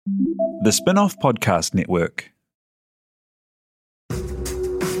The Spin-off Podcast Network.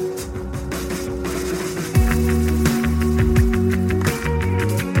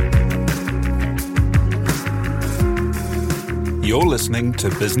 You're listening to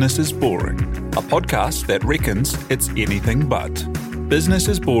Business is Boring, a podcast that reckons it's anything but. Business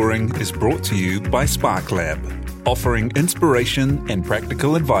is Boring is brought to you by SparkLab, offering inspiration and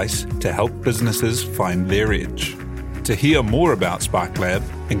practical advice to help businesses find their edge. To hear more about SparkLab,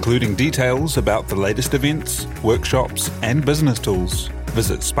 including details about the latest events, workshops, and business tools,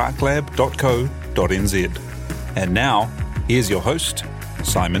 visit sparklab.co.nz. And now, here's your host,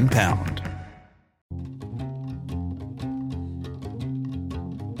 Simon Pound.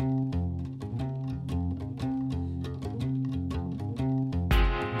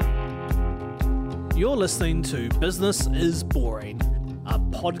 You're listening to Business is Boring, a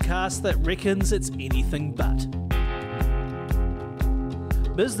podcast that reckons it's anything but.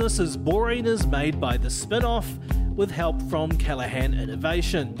 Business is Boring is made by The Spin-off with help from Callaghan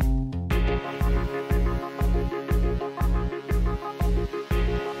Innovation.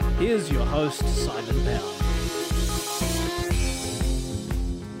 Here's your host, Simon Pound.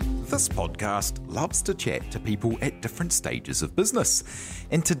 This podcast loves to chat to people at different stages of business,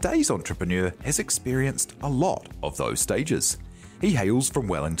 and today's entrepreneur has experienced a lot of those stages. He hails from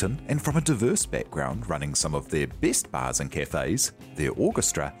Wellington and from a diverse background, running some of their best bars and cafes, their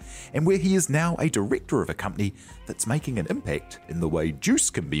orchestra, and where he is now a director of a company that's making an impact in the way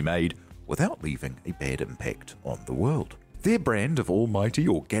juice can be made without leaving a bad impact on the world. Their brand of almighty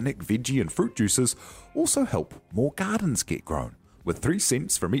organic veggie and fruit juices also help more gardens get grown, with 3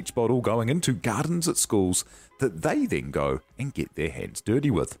 cents from each bottle going into gardens at schools that they then go and get their hands dirty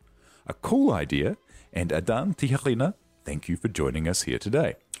with. A cool idea, and Adan Tiharina, thank you for joining us here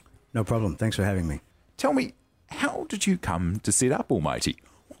today. No problem. Thanks for having me. Tell me, how did you come to set up Almighty?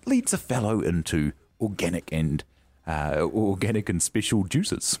 What leads a fellow into organic and special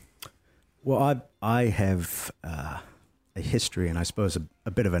juices? Well, I have a history and I suppose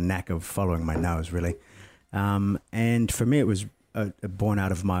a bit of a knack of following my nose, really. And for me, it was born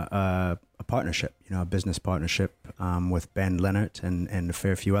out of my a partnership, a business partnership with Ben Leonard and a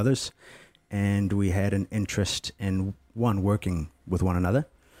fair few others. And we had an interest in, one, working with one another,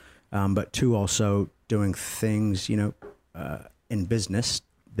 but two, also doing things, in business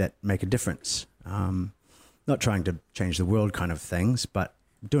that make a difference. Not trying to change the world kind of things, but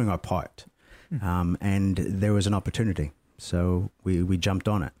doing our part. And there was an opportunity, so we jumped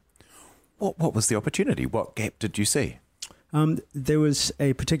on it. What was the opportunity? What gap did you see? There was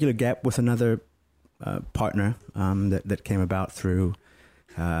a particular gap with another partner that came about through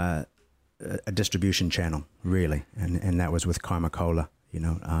a distribution channel, really, and that was with Karma Cola.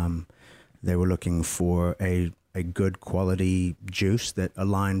 They were looking for a good quality juice that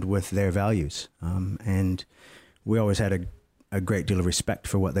aligned with their values, and we always had a great deal of respect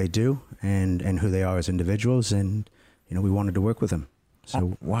for what they do and who they are as individuals, and we wanted to work with them.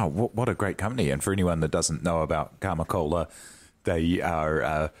 So wow, what a great company. And for anyone that doesn't know about Karma Cola, they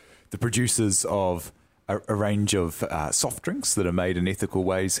are the producers of a range of soft drinks that are made in ethical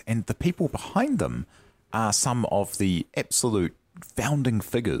ways, and the people behind them are some of the absolute founding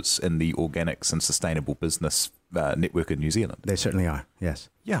figures in the organics and sustainable business network in New Zealand. They certainly are, yes.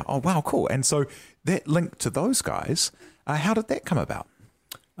 Yeah, oh wow, cool. And so that link to those guys, how did that come about?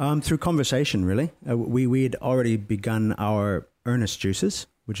 Through conversation, really. We had already begun our Earnest Juices,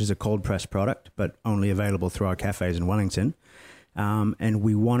 which is a cold press product, but only available through our cafes in Wellington. And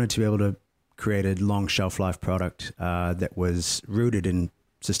we wanted to be able to create a long shelf life product that was rooted in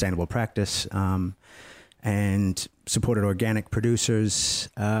sustainable practice and supported organic producers.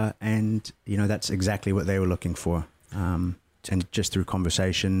 And, that's exactly what they were looking for. And just through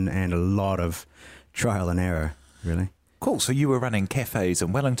conversation and a lot of trial and error, really. Cool. So you were running cafes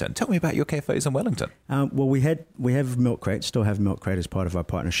in Wellington. Tell me about your cafes in Wellington. Well, we have Milk Crate, still have Milk Crate as part of our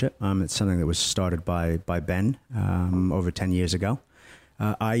partnership. It's something that was started by Ben over 10 years ago.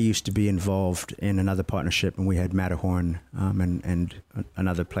 I used to be involved in another partnership, and we had Matterhorn and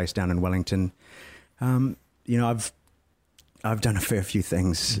another place down in Wellington. I've done a fair few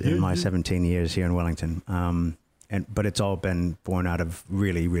things in my 17 years here in Wellington, but it's all been born out of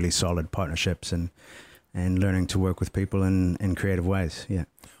really, really solid partnerships and learning to work with people in creative ways, yeah.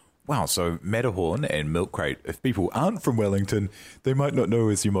 Wow, so Matterhorn and Milk Crate, if people aren't from Wellington, they might not know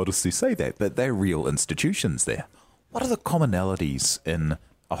as you modestly say that, but they're real institutions there. What are the commonalities in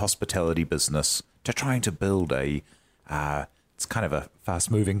a hospitality business to trying to build it's kind of a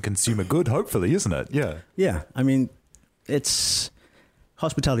fast-moving consumer good, hopefully, isn't it? Yeah. Yeah, I mean,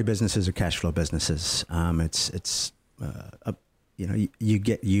 hospitality businesses are cash flow businesses. It's you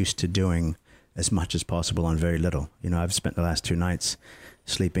get used to doing as much as possible on very little. I've spent the last 2 nights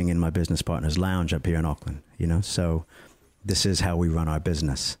sleeping in my business partner's lounge up here in Auckland, so this is how we run our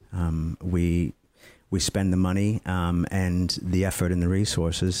business. We spend the money and the effort and the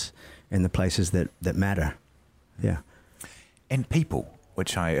resources in the places that matter. Yeah. And people,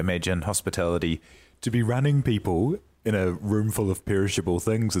 which I imagine hospitality, to be running people in a room full of perishable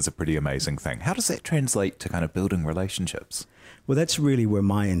things is a pretty amazing thing. How does that translate to kind of building relationships? Well, that's really where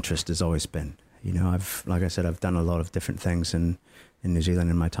my interest has always been. Like I said, I've done a lot of different things in New Zealand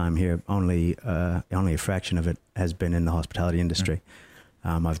in my time here. Only a fraction of it has been in the hospitality industry.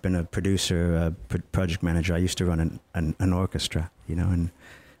 I've been a producer, a project manager. I used to run an orchestra, and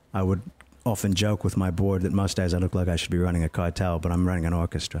I would often joke with my board that most days I look like I should be running a cartel, but I'm running an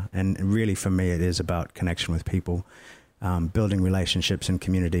orchestra. And really, for me, it is about connection with people, building relationships in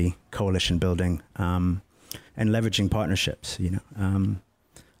community, coalition building, and leveraging partnerships. A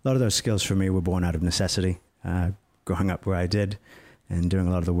lot of those skills for me were born out of necessity, growing up where I did, and doing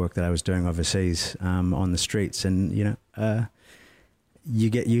a lot of the work that I was doing overseas on the streets. And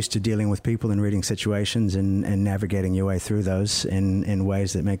you get used to dealing with people and reading situations and navigating your way through those in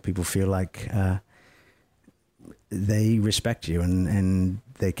ways that make people feel like they respect you and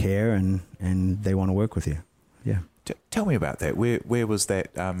they care and they want to work with you. Yeah. Tell me about that. Where was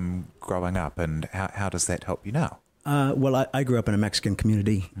that growing up, and how does that help you now? Well, I grew up in a Mexican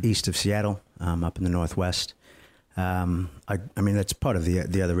community east of Seattle, up in the Northwest. I mean, that's part of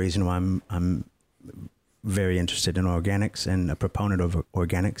the other reason why I'm very interested in organics and a proponent of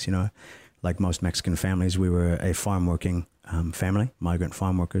organics. Like most Mexican families, we were a farm working family, migrant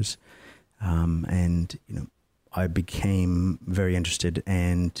farm workers. And I became very interested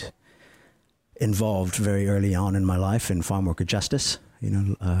and involved very early on in my life in farm worker justice.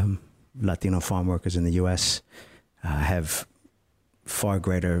 Latino farm workers in the U.S. Have far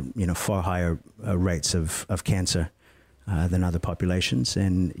greater, far higher rates of cancer than other populations,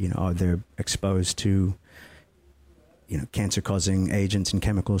 and they're exposed to cancer-causing agents and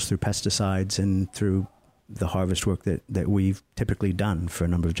chemicals through pesticides and through the harvest work that we've typically done for a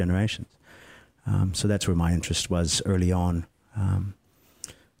number of generations. So that's where my interest was early on.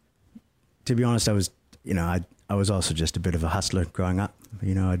 To be honest, I was also just a bit of a hustler growing up.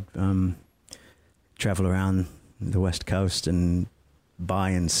 I'd travel around the West Coast and buy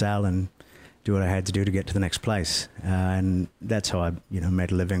and sell and do what I had to do to get to the next place. And that's how I,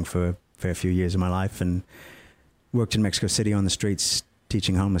 made a living for a fair few years of my life, and worked in Mexico City on the streets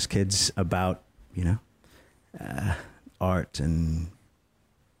teaching homeless kids about, art and,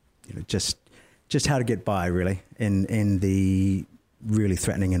 just how to get by, really, in the really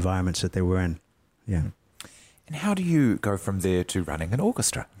threatening environments that they were in. Yeah. And how do you go from there to running an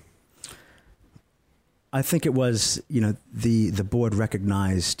orchestra? I think it was, the board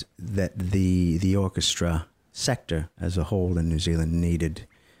recognized that the orchestra sector as a whole in New Zealand needed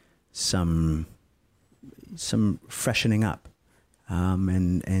some freshening up,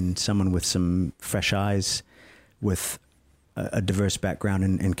 and someone with some fresh eyes, with a diverse background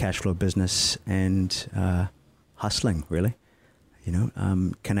in cash flow business and hustling, really,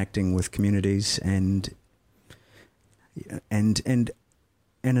 connecting with communities and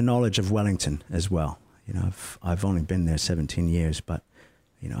a knowledge of Wellington as well. I've only been there 17 years, but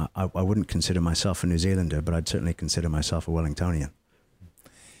I wouldn't consider myself a New Zealander, but I'd certainly consider myself a Wellingtonian.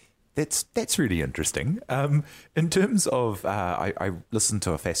 That's really interesting. In terms of, I listened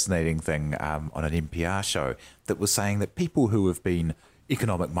to a fascinating thing on an NPR show that was saying that people who have been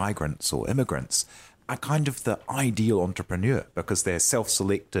economic migrants or immigrants are kind of the ideal entrepreneur because they're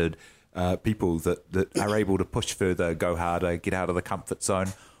self-selected people that are able to push further, go harder, get out of the comfort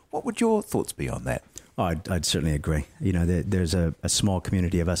zone. What would your thoughts be on that? Oh, I'd certainly agree. There's a small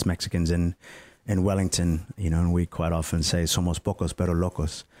community of us Mexicans in Wellington, and we quite often say somos pocos pero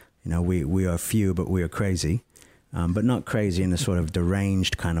locos. We are few, but we are crazy, but not crazy in a sort of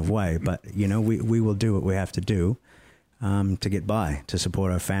deranged kind of way. But, we will do what we have to do to get by, to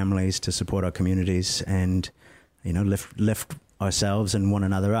support our families, to support our communities, and, lift ourselves and one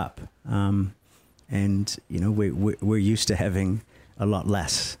another up. We're used to having a lot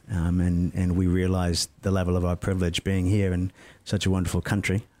less, and we realize the level of our privilege being here in such a wonderful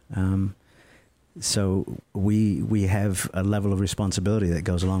country. So we have a level of responsibility that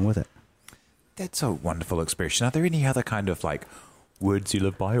goes along with it. That's a wonderful expression. Are there any other kind of words you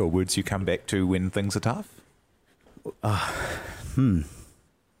live by or words you come back to when things are tough?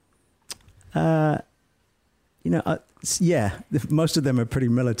 Yeah, most of them are pretty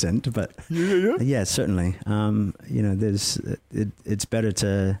militant, but yeah, certainly. It's better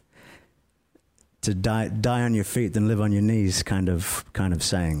to die on your feet than live on your knees kind of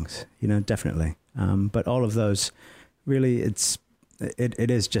sayings, definitely. But all of those, really, it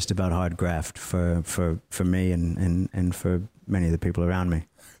is just about hard graft for me and for many of the people around me.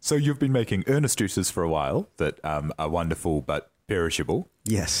 So you've been making Ernest juices for a while that are wonderful but perishable.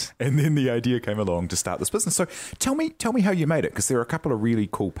 Yes. And then the idea came along to start this business. So tell me how you made it, because there are a couple of really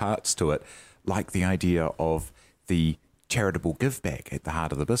cool parts to it, like the idea of the charitable give back at the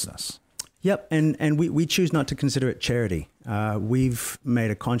heart of the business. Yep, and we choose not to consider it charity. We've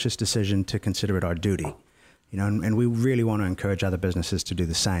made a conscious decision to consider it our duty, and we really want to encourage other businesses to do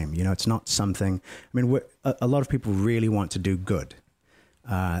the same. It's not something. I mean, a lot of people really want to do good,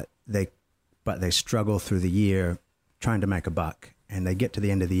 but they struggle through the year trying to make a buck, and they get to the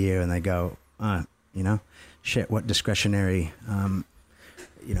end of the year and they go, shit, what discretionary,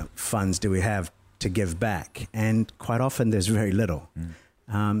 funds do we have to give back? And quite often there's very little.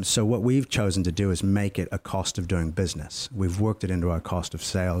 So what we've chosen to do is make it a cost of doing business. We've worked it into our cost of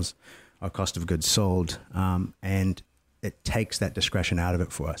sales, our cost of goods sold, and it takes that discretion out of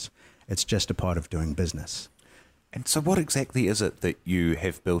it for us. It's just a part of doing business. And so what exactly is it that you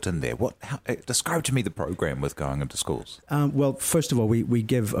have built in there? Describe to me the program with going into schools. Well, first of all, we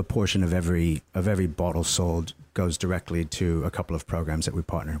give a portion of every bottle sold goes directly to a couple of programs that we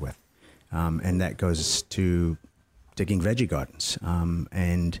partner with. And that goes to digging veggie gardens.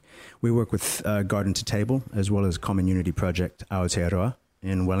 And we work with Garden to Table, as well as Common Unity Project Aotearoa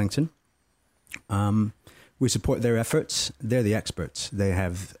in Wellington. We support their efforts. They're the experts. They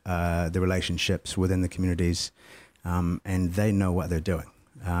have the relationships within the communities, and they know what they're doing.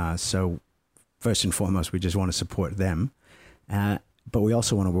 So first and foremost, we just want to support them. But we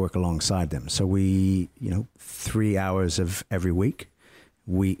also want to work alongside them. So we, 3 hours of every week,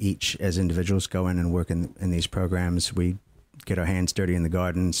 we each, as individuals, go in and work in these programs. We get our hands dirty in the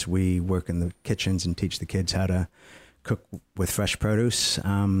gardens. We work in the kitchens and teach the kids how to cook with fresh produce. Try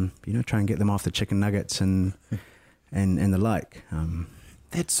and get them off the chicken nuggets and the like.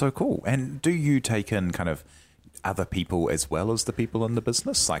 That's so cool. And do you take in kind of other people as well as the people in the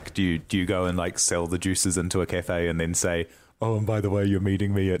business? Like, do you go and sell the juices into a cafe and then say, oh, and by the way, you're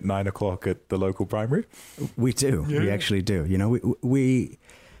meeting me at 9:00 at the local primary? We do. Yeah. We actually do. We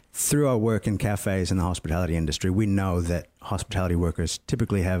through our work in cafes and the hospitality industry, we know that hospitality workers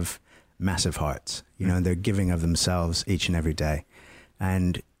typically have massive hearts. They're giving of themselves each and every day.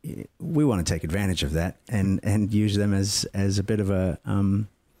 And we want to take advantage of that and use them as a bit of a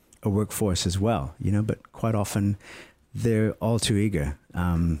workforce as well, but quite often they're all too eager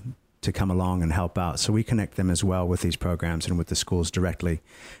to come along and help out. So we connect them as well with these programs and with the schools directly.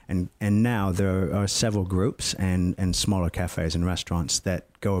 And now there are several groups and smaller cafes and restaurants that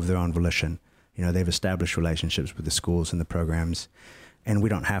go of their own volition. They've established relationships with the schools and the programs, and we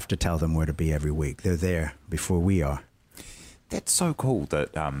don't have to tell them where to be every week. They're there before we are. That's so cool that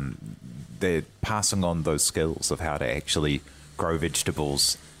they're passing on those skills of how to actually grow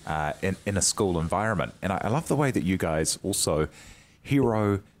vegetables in a school environment. And I love the way that you guys also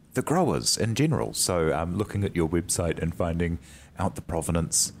hero the growers in general. So looking at your website and finding out the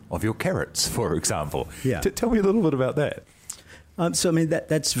provenance of your carrots, for example. Yeah. Tell me a little bit about that. So, I mean,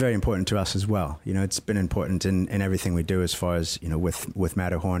 that's very important to us as well. It's been important in everything we do as far as, with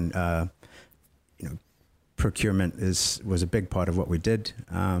Matterhorn, procurement was a big part of what we did,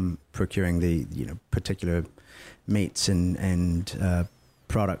 procuring the, particular meats and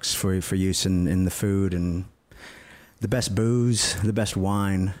products for use in the food, and the best booze, the best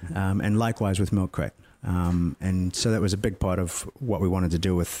wine, and likewise with Milk Crate. And so that was a big part of what we wanted to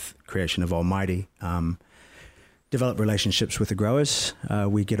do with creation of Almighty. Develop relationships with the growers.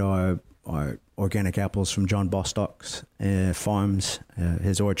 We get our organic apples from John Bostock's farms,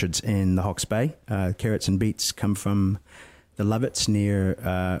 his orchards in the Hawke's Bay. Carrots and beets come from the Lovets near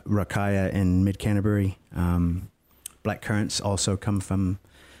Rakaya in mid-Canterbury. Black currants also come from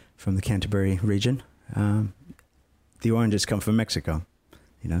the Canterbury region. The oranges come from Mexico,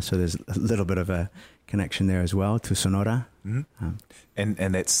 so there's a little bit of a connection there as well to Sonora. Mm-hmm.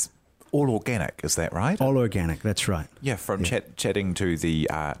 And that's all organic, is that right? All organic, that's right. Yeah, from chatting to the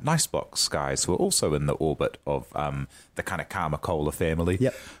Nice Box guys who are also in the orbit of the kind of Karma-Cola family,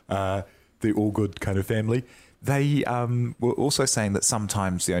 the All Good kind of family. They were also saying that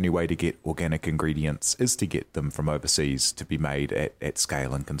sometimes the only way to get organic ingredients is to get them from overseas to be made at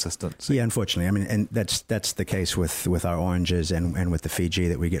scale and consistency. Yeah, unfortunately. I mean, and that's the case with our oranges and with the Fiji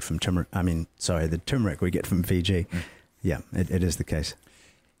that we get from the turmeric we get from Fiji. Mm. Yeah, it is the case.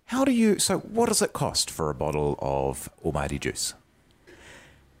 So what does it cost for a bottle of Almighty juice?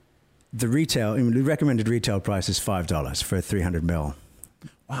 The recommended retail price is $5 for a 300 ml.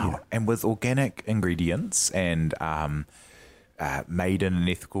 Wow. You know. And with organic ingredients and made in an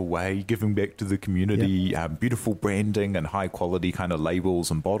ethical way, giving back to the community, beautiful branding and high quality kind of labels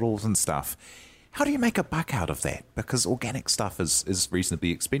and bottles and stuff. How do you make a buck out of that? Because organic stuff is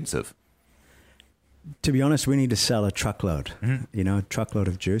reasonably expensive. To be honest, we need to sell a truckload, a truckload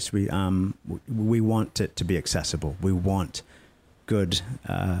of juice. We want it to be accessible. We want good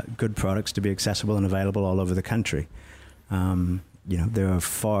products to be accessible and available all over the country. There are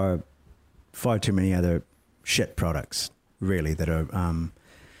far too many other shit products, really, that are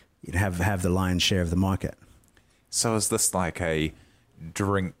have the lion's share of the market. So is this like a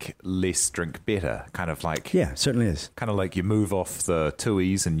drink less, drink better, kind of like... Yeah, it certainly is. Kind of like you move off the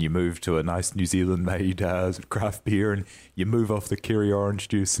Tui's and you move to a nice New Zealand-made craft beer, and you move off the Kerry orange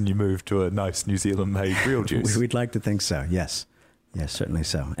juice and you move to a nice New Zealand-made real juice. We'd like to think so, yes. Yes, certainly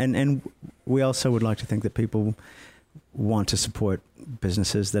so. And we also would like to think that people want to support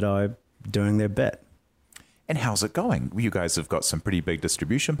businesses that are doing their bit. And how's it going? You guys have got some pretty big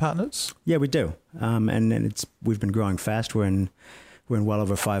distribution partners. Yeah, we do. And we've been growing fast. We're in well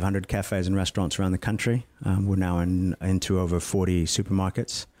over 500 cafes and restaurants around the country. We're now into over 40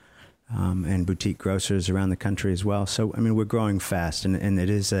 supermarkets and boutique grocers around the country as well. So, I mean, we're growing fast, and it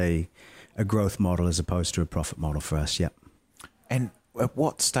is a growth model as opposed to a profit model for us, yep. And at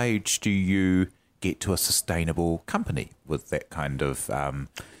what stage do you get to a sustainable company with that kind of...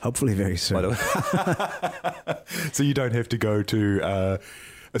 hopefully very soon. So you don't have to go to...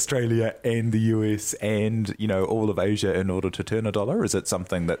 Australia and the US and, all of Asia in order to turn a dollar? Is it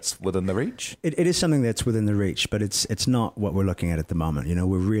something that's within the reach? It is something that's within the reach, but it's not what we're looking at the moment.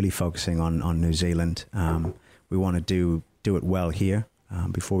 We're really focusing on New Zealand. We want to do it well here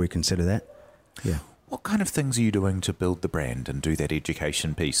before we consider that. Yeah. What kind of things are you doing to build the brand and do that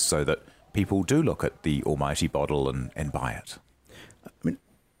education piece so that people do look at the almighty bottle and buy it? I mean,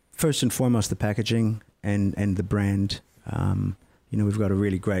 first and foremost, the packaging and the brand. We've got a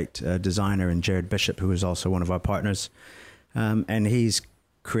really great designer in Jared Bishop, who is also one of our partners. And he's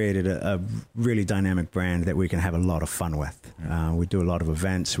created a really dynamic brand that we can have a lot of fun with. We do a lot of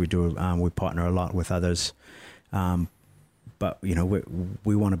events. We partner a lot with others. But,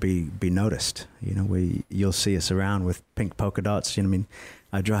 we want to be noticed. You'll see us around with pink polka dots.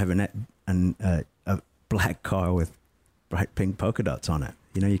 I drive a black car with bright pink polka dots on it.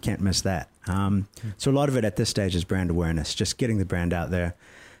 You can't miss that. So a lot of it at this stage is brand awareness, just getting the brand out there.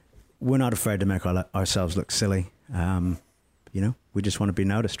 We're not afraid to make ourselves look silly. We just want to be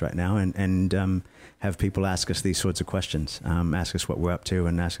noticed right now and have people ask us these sorts of questions, ask us what we're up to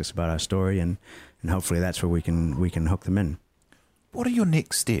and ask us about our story. And hopefully that's where we can hook them in. What are your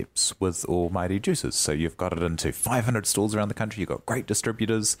next steps with Almighty Juices? So you've got it into 500 stores around the country. You've got great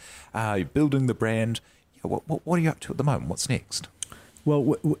distributors. You're building the brand. What are you up to at the moment? What's next?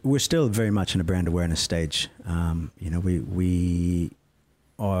 Well, we're still very much in a brand awareness stage. We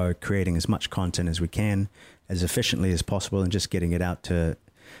are creating as much content as we can, as efficiently as possible, and just getting it out to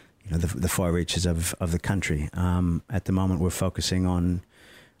the far reaches of the country. At the moment, we're focusing on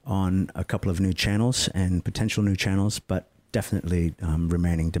a couple of new channels and potential new channels, but definitely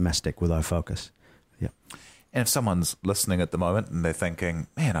remaining domestic with our focus. Yeah. And if someone's listening at the moment and they're thinking,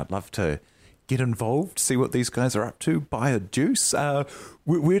 man, I'd love to get involved, see what these guys are up to, buy a juice,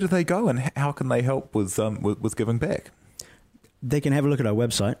 where do they go and how can they help with giving back? They can have a look at our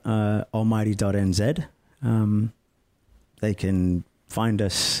website, almighty.nz. They can find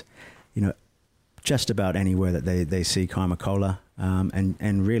us, just about anywhere that they see Karma Cola,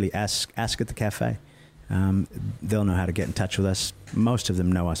 and really ask at the cafe. They'll know how to get in touch with us. Most of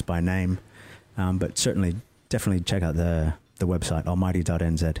them know us by name, but definitely check out the website,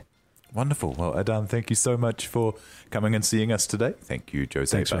 almighty.nz. Wonderful. Well, Adan, thank you so much for coming and seeing us today. Thank you,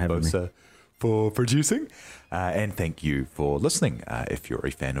 Jose Barbosa, for producing. And thank you for listening. If you're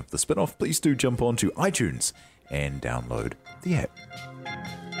a fan of The Spinoff, please do jump onto iTunes and download the app.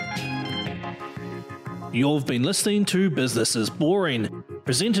 You've been listening to Business is Boring,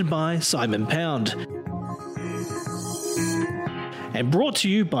 presented by Simon Pound, and brought to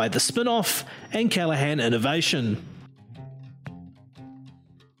you by The Spinoff and Callaghan Innovation.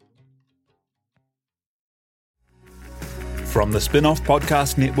 From the Spinoff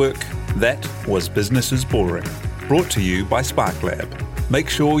Podcast Network, that was Business is Boring, brought to you by SparkLab. Make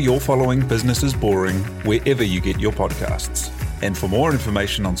sure you're following Business is Boring wherever you get your podcasts. And for more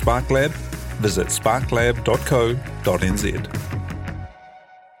information on SparkLab, visit sparklab.co.nz.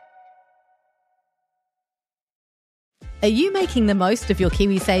 Are you making the most of your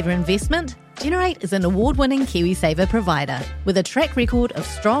KiwiSaver investment? Generate is an award-winning KiwiSaver provider with a track record of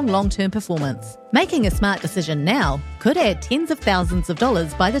strong long-term performance. Making a smart decision now could add tens of thousands of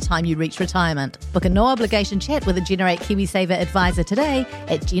dollars by the time you reach retirement. Book a no-obligation chat with a Generate KiwiSaver advisor today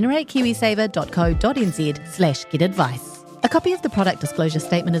at generatekiwisaver.co.nz/get-advice. A copy of the product disclosure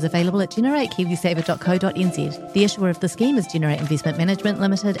statement is available at generatekiwisaver.co.nz. The issuer of the scheme is Generate Investment Management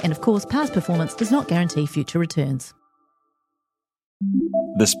Limited, and of course, past performance does not guarantee future returns.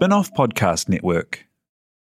 The Spin-off Podcast Network.